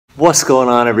What's going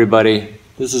on, everybody?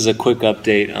 This is a quick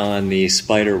update on the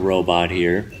spider robot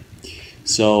here.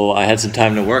 So I had some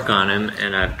time to work on him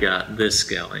and I've got this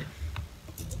going.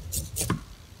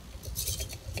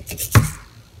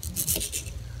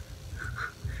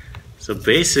 So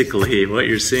basically what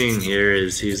you're seeing here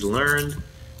is he's learned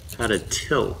how to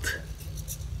tilt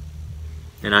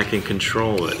and I can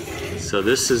control it. So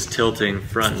this is tilting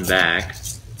front and back.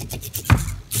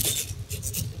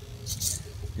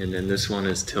 And then this one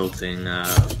is tilting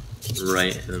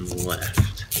right and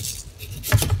left.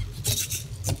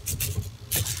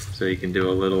 So you can do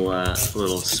a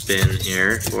little spin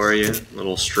here for you, a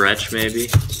little stretch maybe.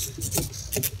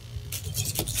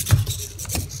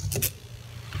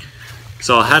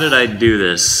 So how did I do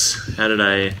this? How did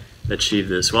I achieve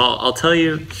this? Well, I'll tell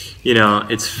you,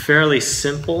 it's fairly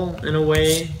simple in a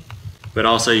way, but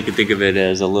also you can think of it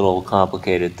as a little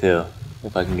complicated too,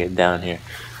 if I can get down here.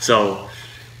 So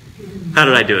how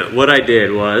did I do it? What I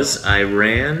did was I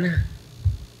ran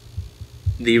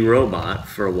the robot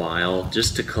for a while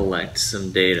just to collect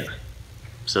some data.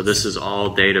 So this is all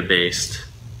data-based,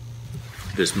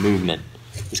 this movement,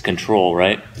 this control,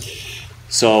 right?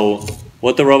 So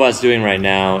what the robot's doing right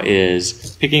now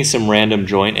is picking some random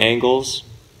joint angles,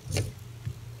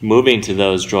 moving to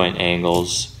those joint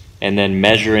angles, and then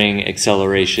measuring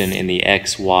acceleration in the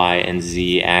X, Y, and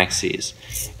Z axes.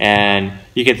 And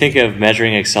you can think of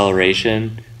measuring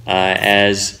acceleration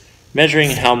as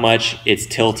measuring how much it's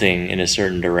tilting in a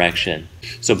certain direction.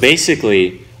 So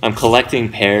basically, I'm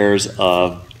collecting pairs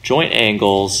of joint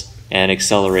angles and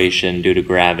acceleration due to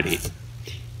gravity.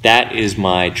 That is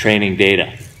my training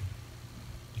data.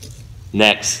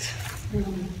 Next,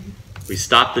 we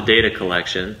stop the data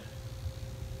collection.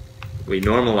 We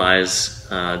normalize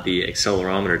the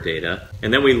accelerometer data,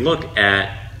 and then we look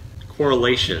at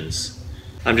correlations.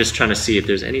 I'm just trying to see if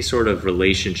there's any sort of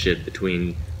relationship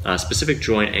between specific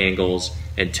joint angles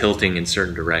and tilting in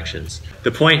certain directions.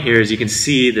 The point here is you can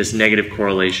see this negative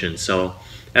correlation. So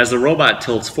as the robot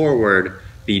tilts forward,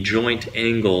 the joint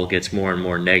angle gets more and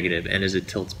more negative, and as it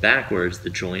tilts backwards,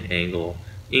 the joint angle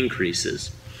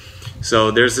increases. So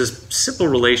there's this simple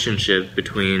relationship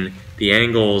between the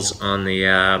angles on the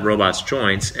robot's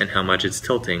joints and how much it's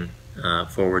tilting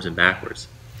forwards and backwards.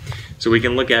 So we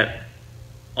can look at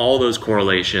all those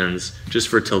correlations just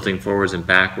for tilting forwards and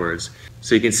backwards.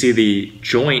 So you can see the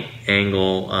joint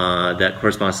angle that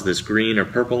corresponds to this green or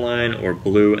purple line or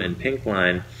blue and pink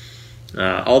line.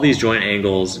 All these joint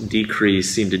angles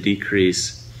seem to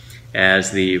decrease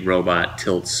as the robot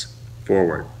tilts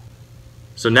forward.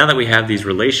 So now that we have these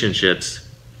relationships,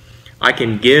 I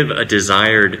can give a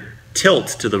desired tilt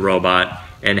to the robot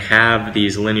and have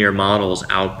these linear models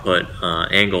output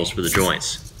angles for the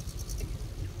joints.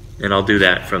 And I'll do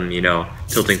that from,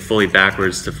 tilting fully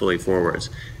backwards to fully forwards.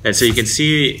 And so you can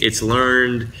see it's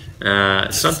learned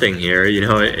something here.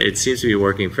 It seems to be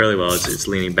working fairly well. It's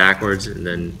leaning backwards and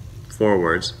then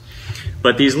forwards.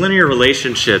 But these linear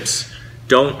relationships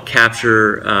don't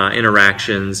capture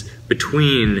interactions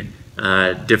between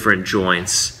different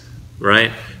joints,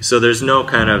 right? So there's no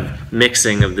kind of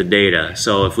mixing of the data.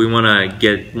 So if we want to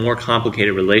get more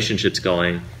complicated relationships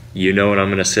going, you know what I'm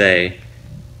going to say,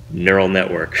 neural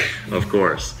network, of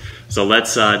course. So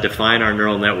let's define our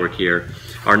neural network here.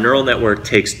 Our neural network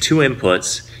takes two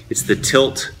inputs. It's the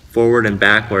tilt forward and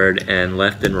backward and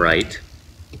left and right.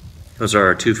 Those are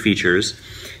our two features.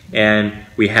 And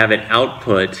we have it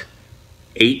output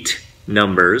 8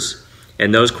 numbers,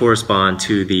 and those correspond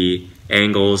to the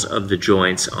angles of the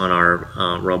joints on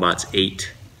our robot's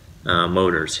 8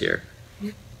 motors here.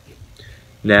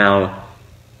 Now,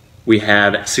 we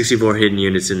have 64 hidden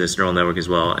units in this neural network as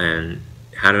well. And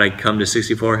how did I come to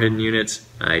 64 hidden units?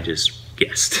 I just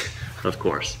guessed, of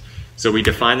course. So we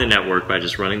define the network by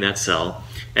just running that cell.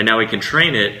 And now we can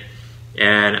train it,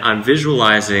 and I'm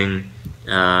visualizing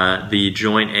the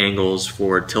joint angles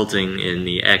for tilting in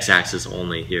the x-axis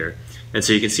only here. And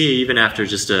so you can see even after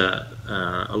just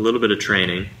a little bit of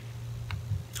training,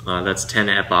 that's 10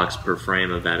 epochs per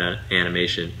frame of that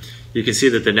animation, you can see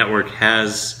that the network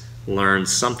has learned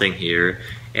something here.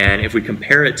 And if we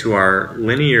compare it to our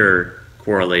linear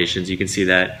correlations, you can see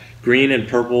that green and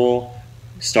purple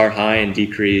start high and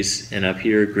decrease, and up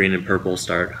here green and purple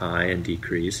start high and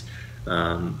decrease.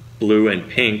 Blue and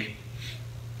pink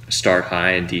start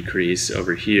high and decrease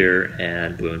over here,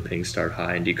 and blue and pink start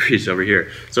high and decrease over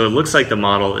here. So it looks like the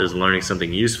model is learning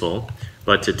something useful,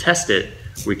 but to test it,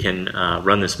 we can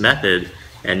run this method,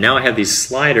 and now I have these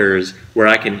sliders where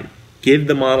I can give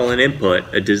the model an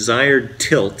input, a desired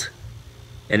tilt,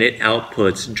 and it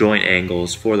outputs joint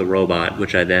angles for the robot,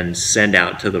 which I then send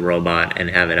out to the robot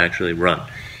and have it actually run.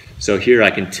 So here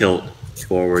I can tilt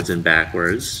forwards and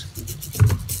backwards.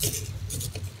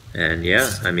 And yeah,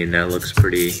 I mean, that looks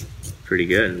pretty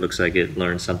good. It looks like it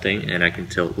learned something, and I can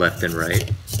tilt left and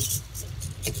right,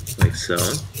 like so.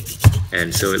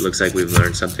 And so it looks like we've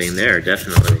learned something there,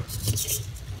 definitely.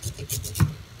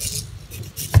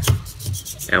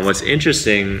 And what's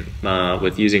interesting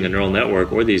with using a neural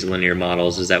network or these linear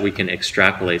models is that we can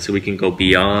extrapolate, so we can go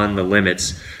beyond the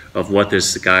limits of what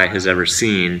this guy has ever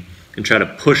seen and try to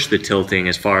push the tilting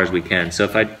as far as we can. So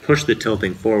if I push the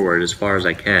tilting forward as far as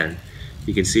I can,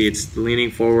 you can see it's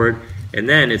leaning forward, and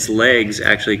then its legs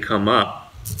actually come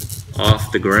up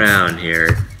off the ground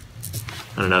here.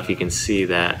 I don't know if you can see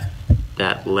that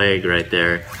leg right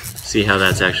there. See how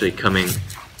that's actually coming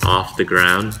off the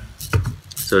ground?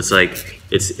 So it's like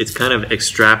it's kind of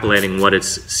extrapolating what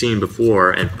it's seen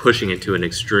before and pushing it to an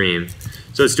extreme.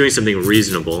 So it's doing something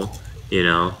reasonable, you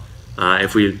know.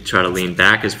 If we try to lean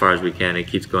back as far as we can, it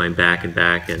keeps going back, and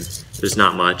there's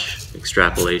not much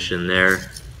extrapolation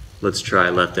there. Let's try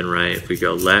left and right. If we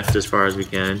go left as far as we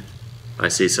can, I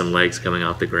see some legs coming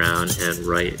off the ground, and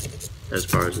right as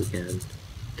far as we can.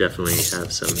 Definitely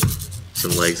have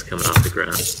some legs coming off the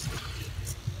ground.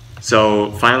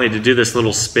 So finally, to do this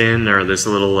little spin or this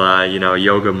little you know,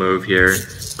 yoga move here,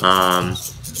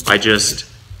 I just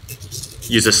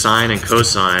use a sine and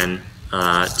cosine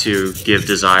to give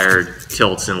desired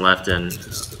tilts in left,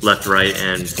 right,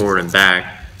 and forward and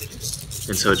back.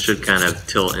 And so it should kind of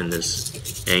tilt in this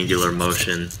angular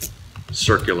motion,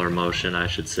 circular motion, I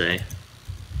should say.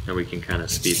 And we can kind of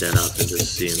speed that up and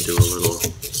just see him do a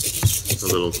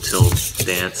little tilt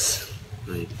dance.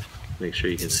 Let me make sure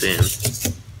you can see him.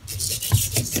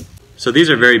 So these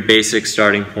are very basic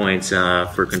starting points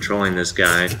for controlling this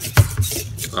guy.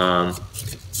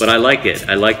 But I like it.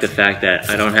 I like the fact that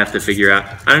I don't have to figure out,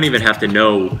 I don't even have to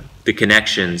know the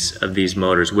connections of these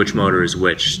motors, which motor is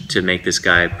which, to make this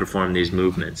guy perform these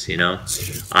movements, you know?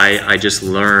 I just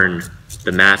learn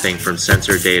the mapping from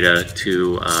sensor data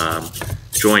to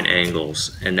joint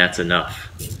angles, and that's enough.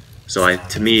 So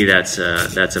to me, that's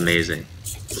amazing.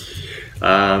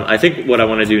 I think what I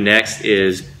want to do next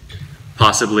is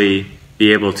possibly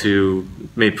be able to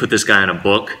maybe put this guy in a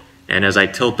book, and as I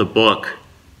tilt the book,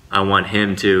 I want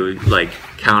him to like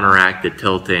counteract the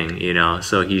tilting, you know,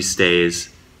 so he stays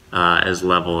as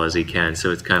level as he can.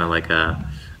 So it's kind of like a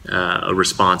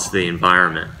response to the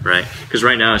environment, right? Because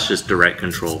right now it's just direct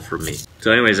control for me.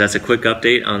 So anyways, that's a quick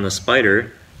update on the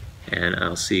spider, and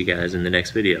I'll see you guys in the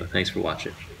next video. Thanks for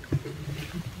watching.